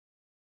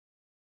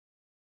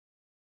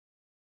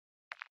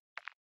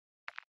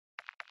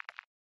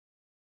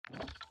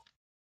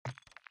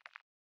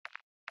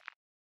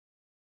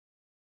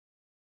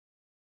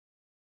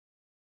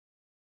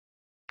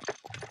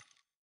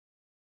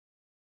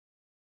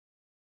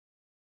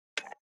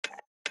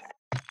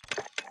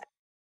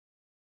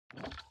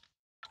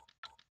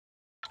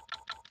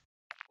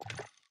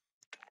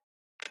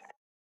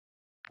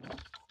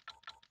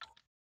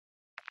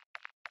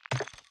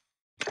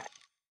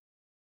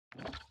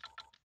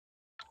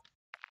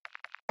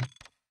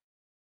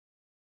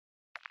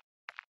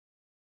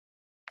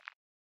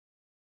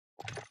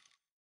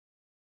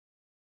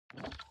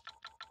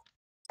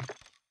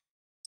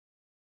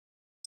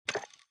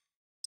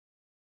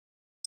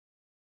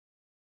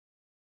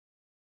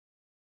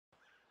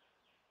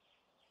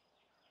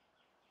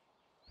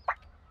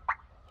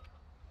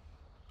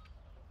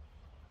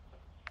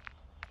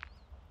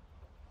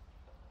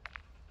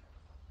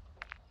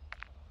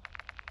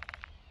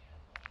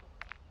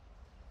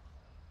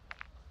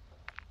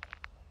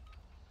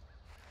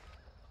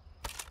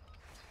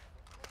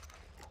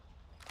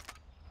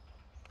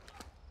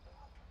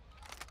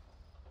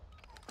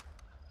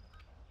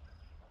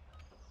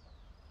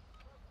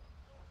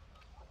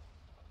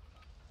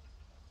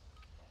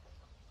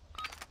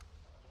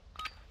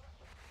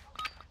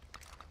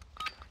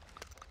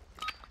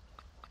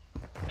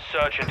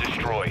Search and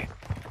destroy.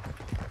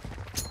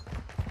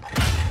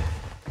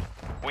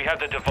 We have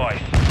the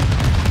device.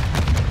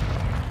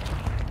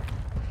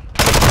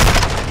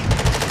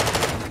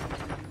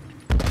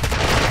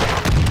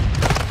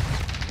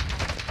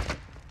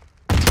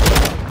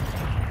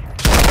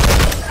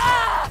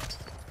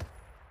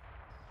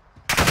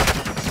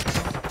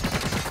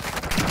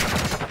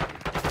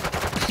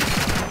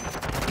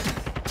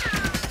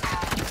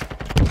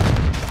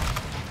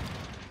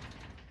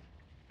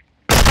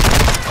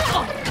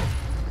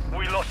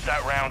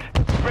 That round.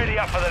 Ready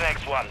up for the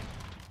next one.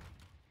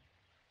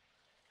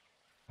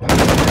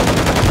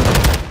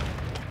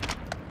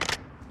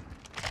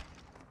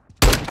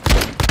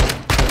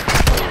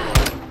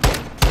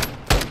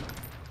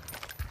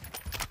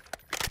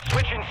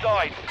 Switch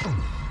inside.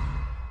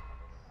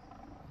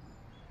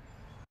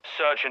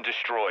 Search and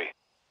destroy.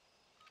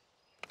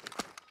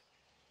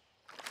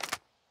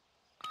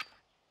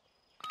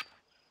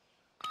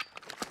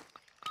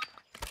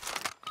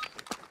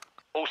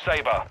 All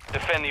Sabre,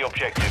 defend the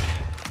objectives.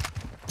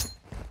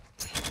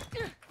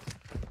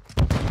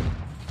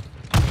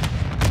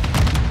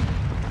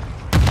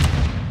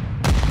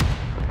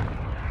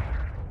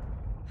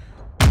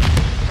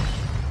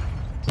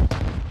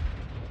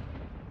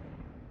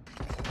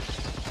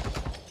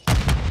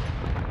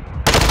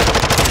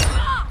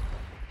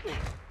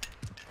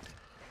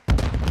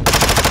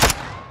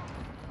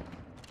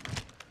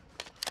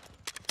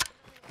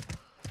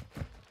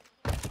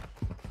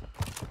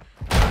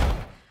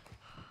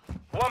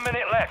 One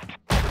minute left.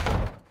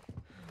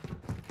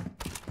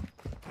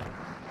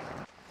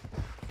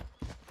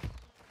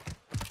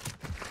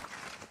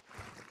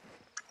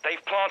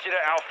 They've planted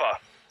at Alpha.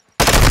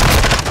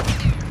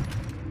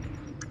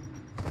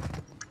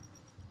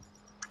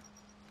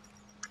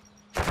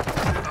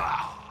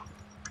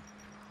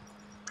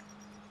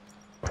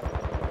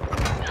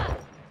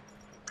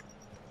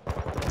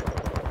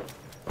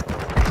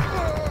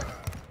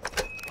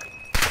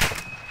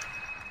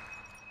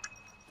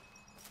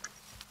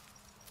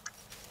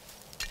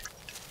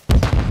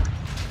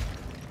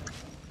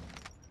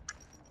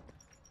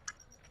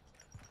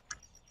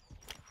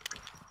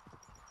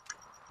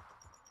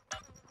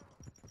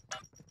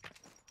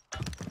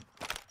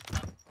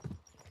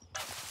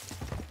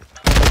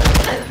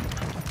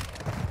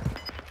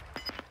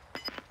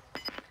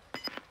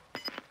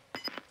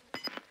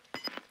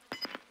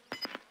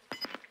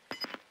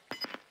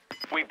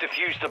 We've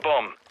defused the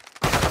bomb.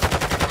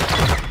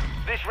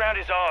 This round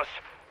is ours.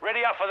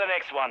 Ready up for the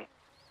next one.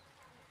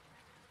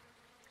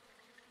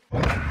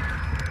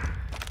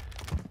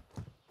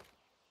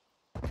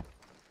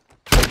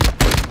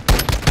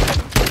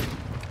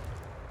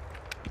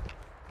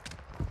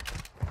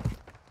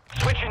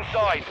 Switch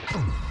inside.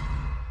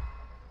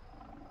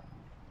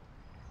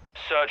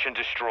 Search and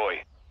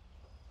destroy.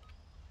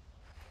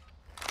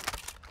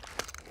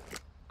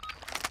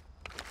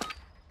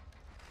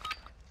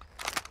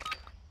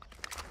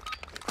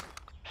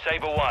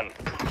 Sabre 1,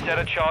 set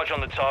a charge on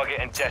the target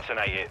and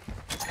detonate it.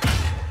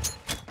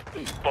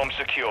 Bomb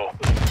secure.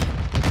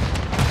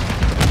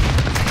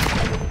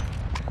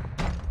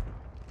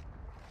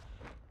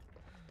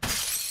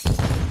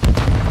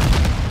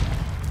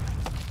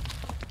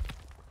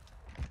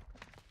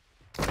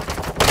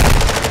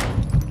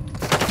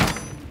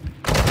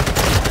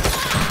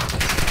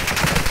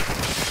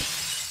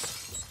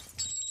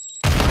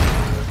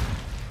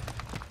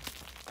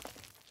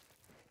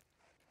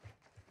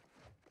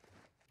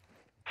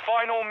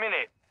 Final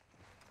minute.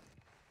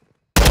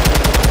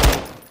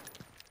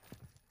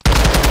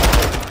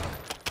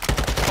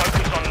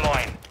 Focus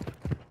online.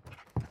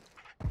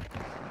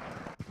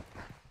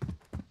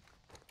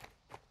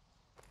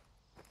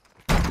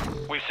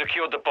 We've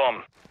secured the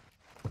bomb.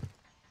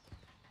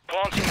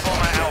 Planting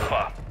bomb at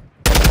Alpha.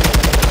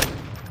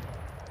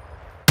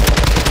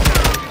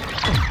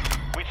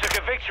 We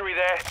victory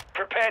there.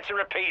 Prepare to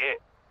repeat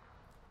it.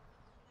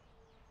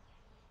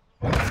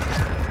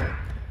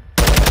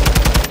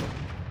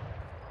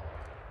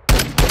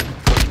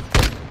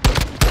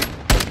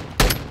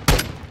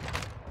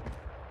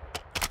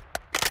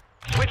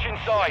 Switch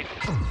inside.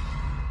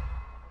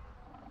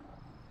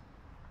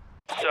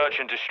 Search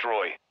and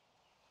destroy.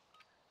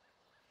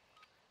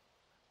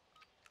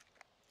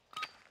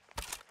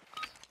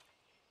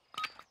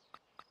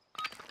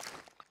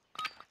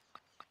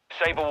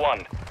 Sabre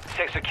 1,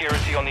 set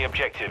security on the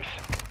objectives.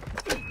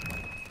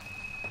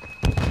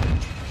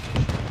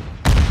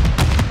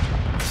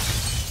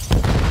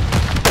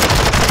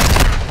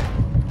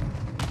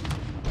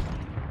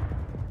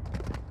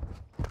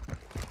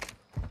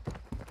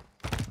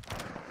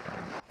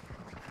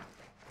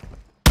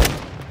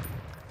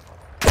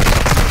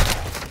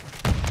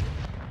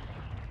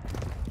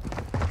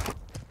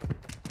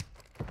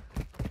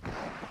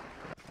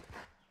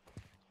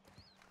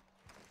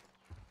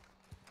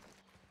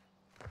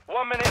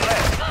 One minute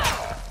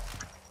left.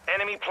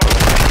 Enemy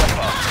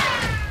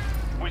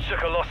planted. We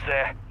took a loss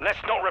there. Let's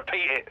not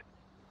repeat it.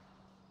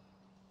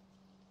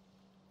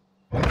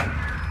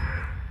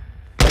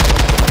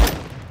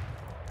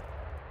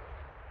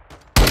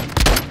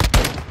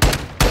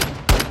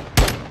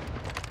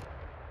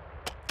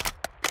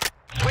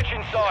 Switch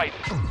inside.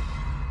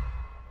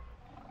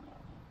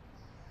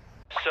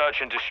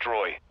 Search and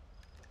destroy.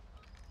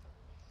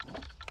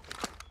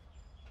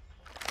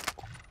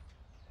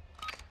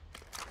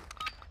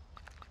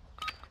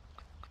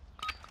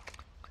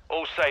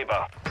 All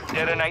Sabre,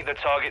 detonate the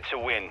target to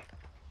win.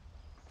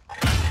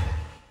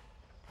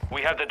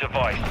 We have the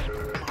device.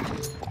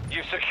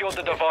 You've secured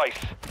the device.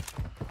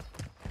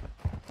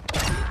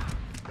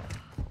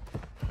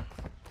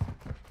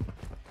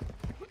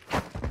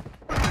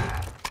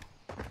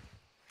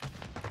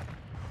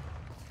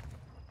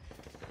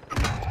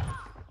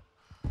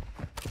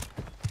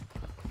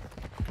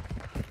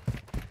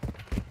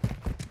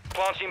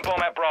 Planting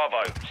bomb at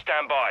Bravo.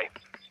 Stand by.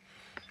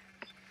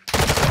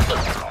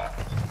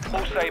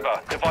 All Sabre,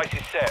 device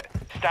is set.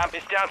 Stamp,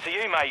 it's down to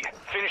you, mate.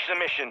 Finish the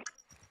mission.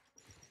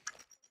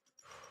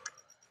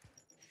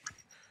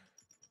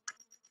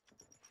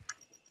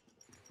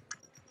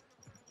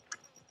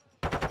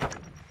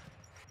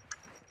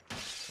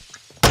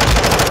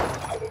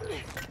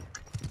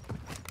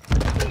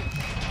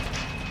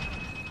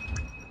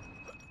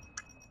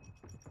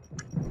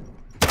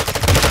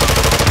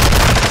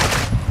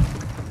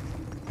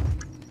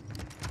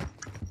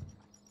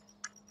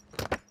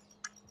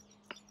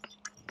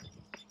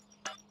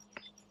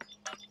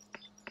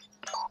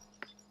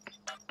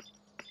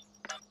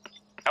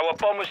 Our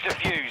bomb was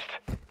defused.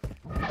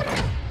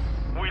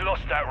 We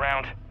lost that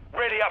round.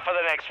 Ready up for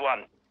the next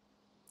one.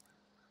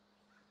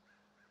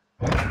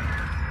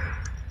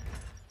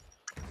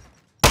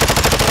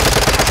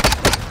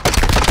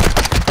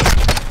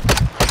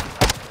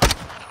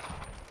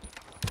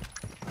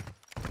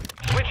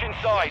 Switch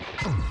inside.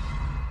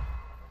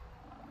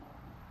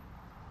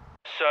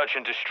 Search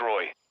and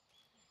destroy.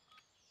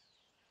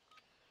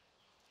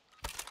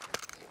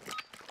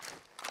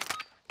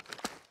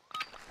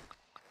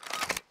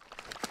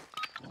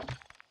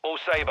 All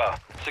Sabre,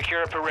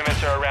 secure a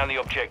perimeter around the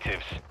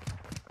objectives.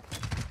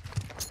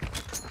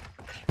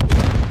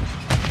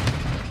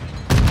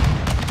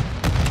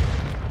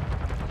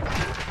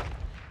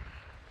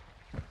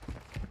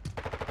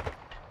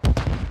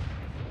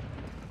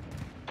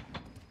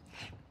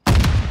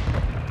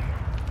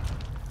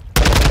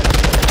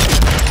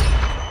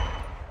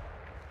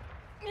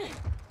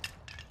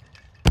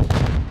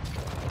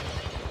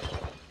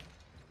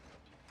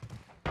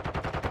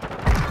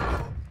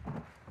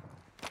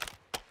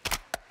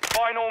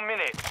 Final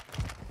minute.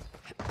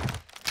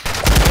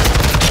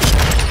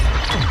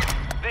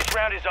 This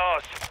round is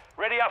ours.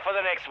 Ready up for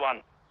the next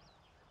one.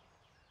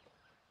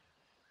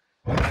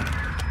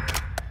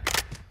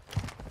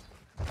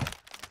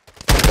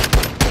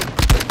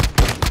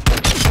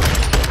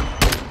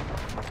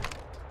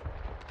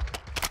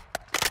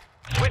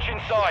 Switch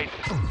inside.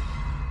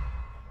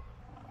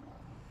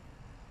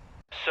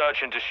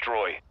 Search and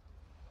destroy.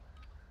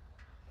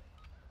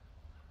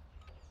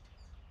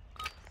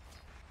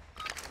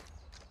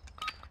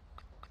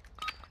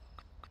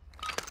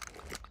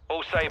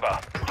 All Sabre,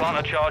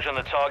 plant a charge on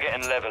the target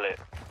and level it.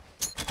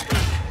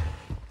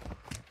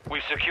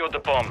 We've secured the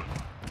bomb.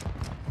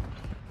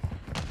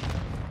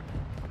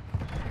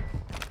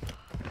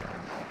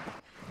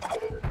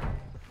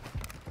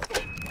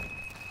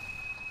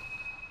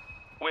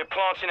 We're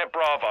planting at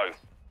Bravo.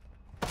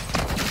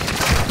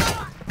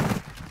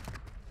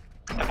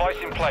 Device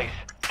in place.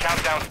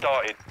 Countdown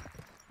started.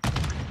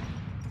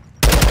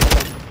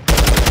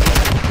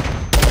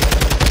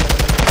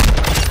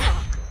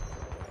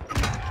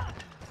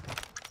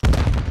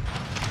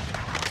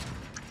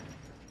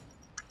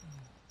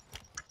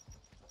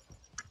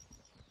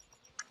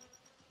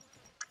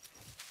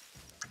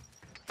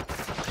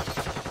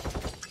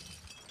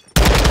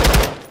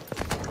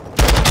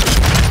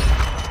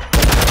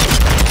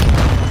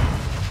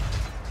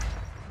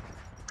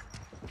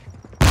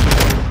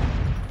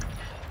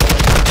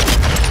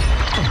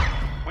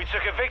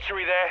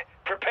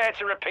 Prepare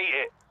to repeat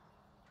it.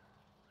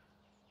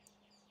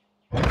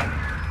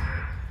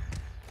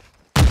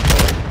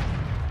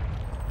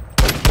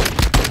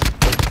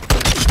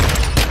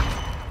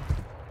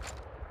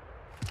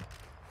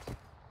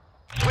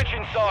 Switch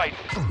inside.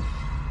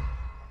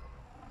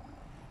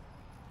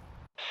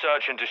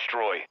 Search and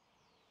destroy.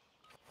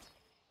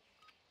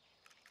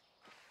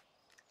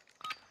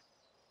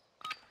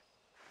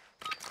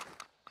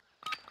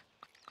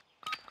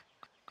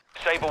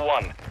 Saber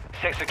 1,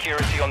 set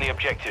security on the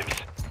objectives.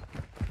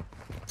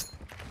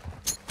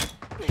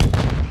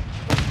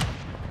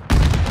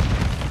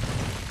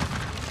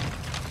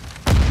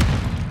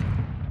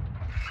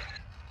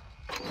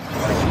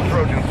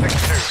 Trojan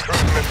 6-2,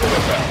 cruise missile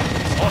inbound.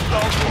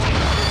 Hostiles launching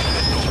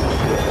cruise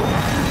missile.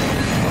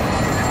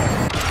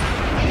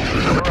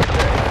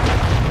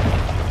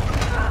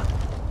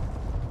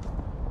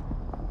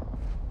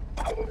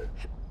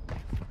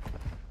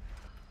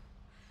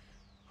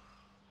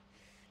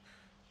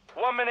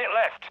 One minute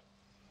left.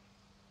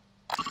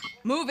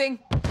 Moving.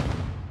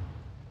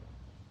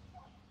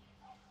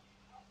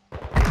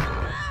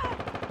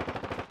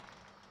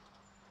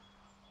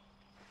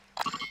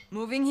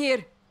 Moving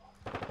here.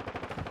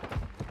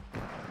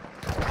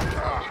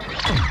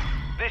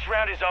 This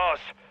round is ours.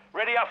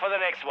 Ready up for the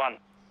next one.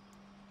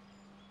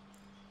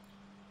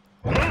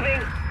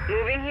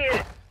 Moving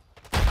here.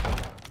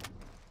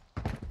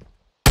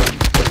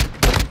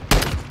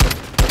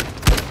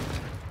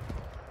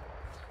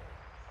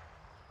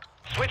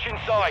 Switch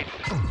inside.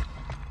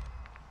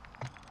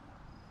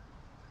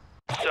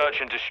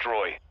 Search and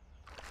destroy.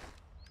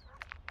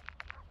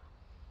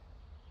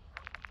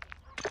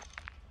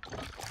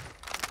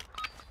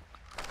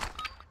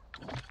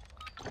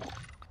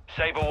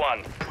 Saber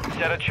 1,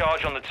 set a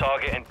charge on the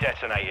target and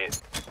detonate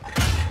it.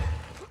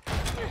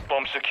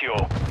 Bomb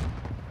secure.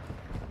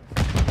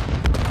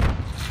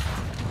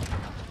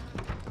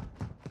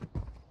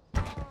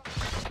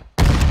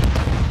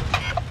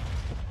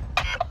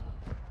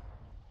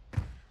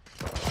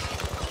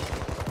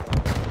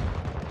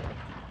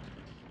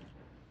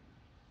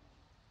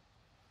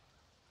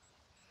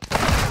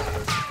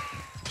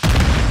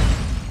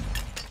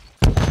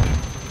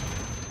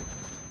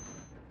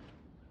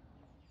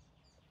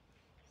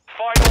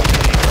 Final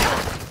minute.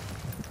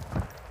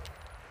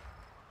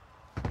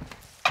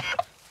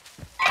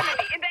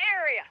 Enemy in the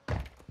area.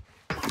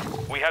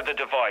 We have the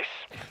device.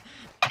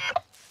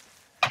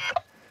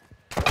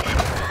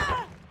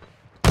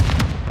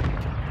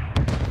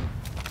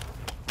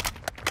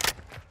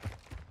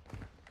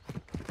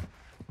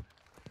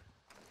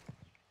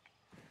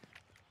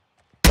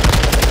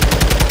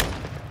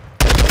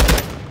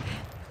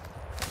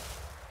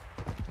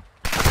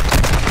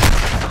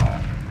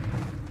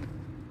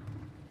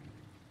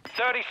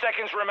 Thirty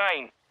seconds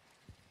remain.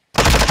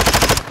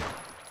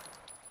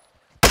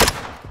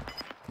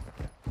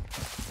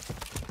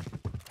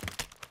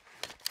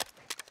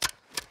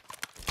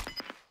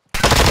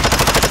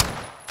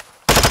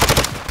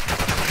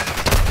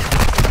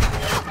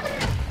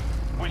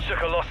 We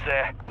took a loss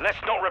there.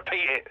 Let's not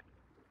repeat it.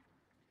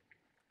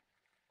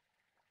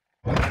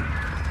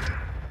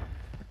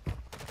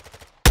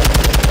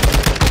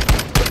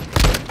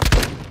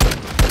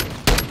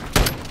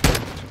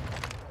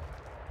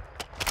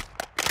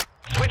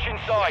 Switch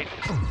inside.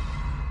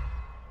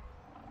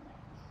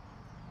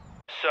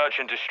 Search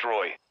and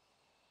destroy.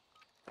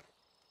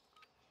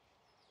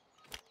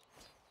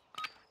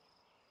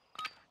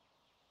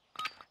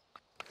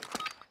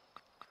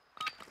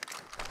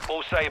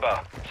 All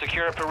Saber,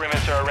 secure a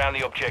perimeter around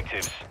the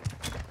objectives.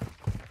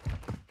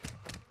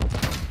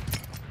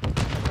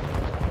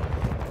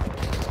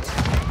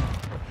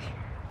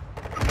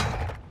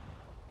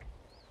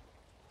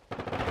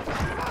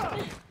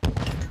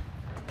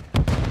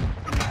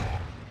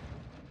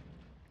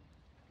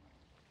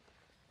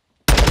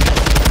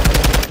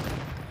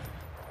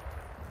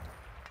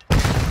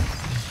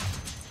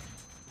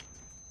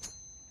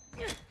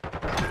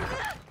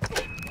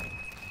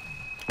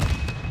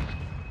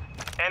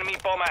 Enemy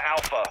bomber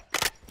Alpha.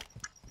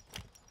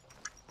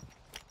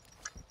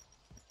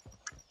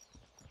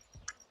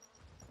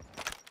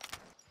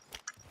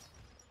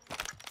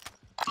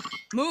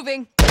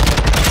 Moving.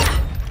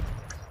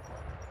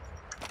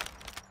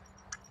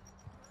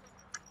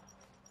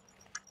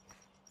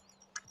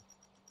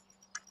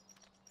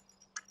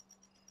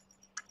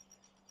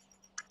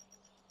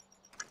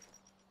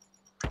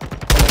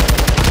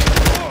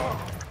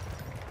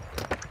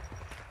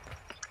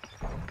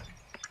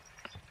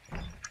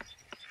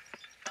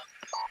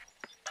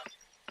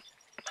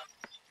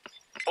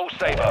 All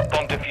Saber,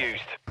 bomb defused.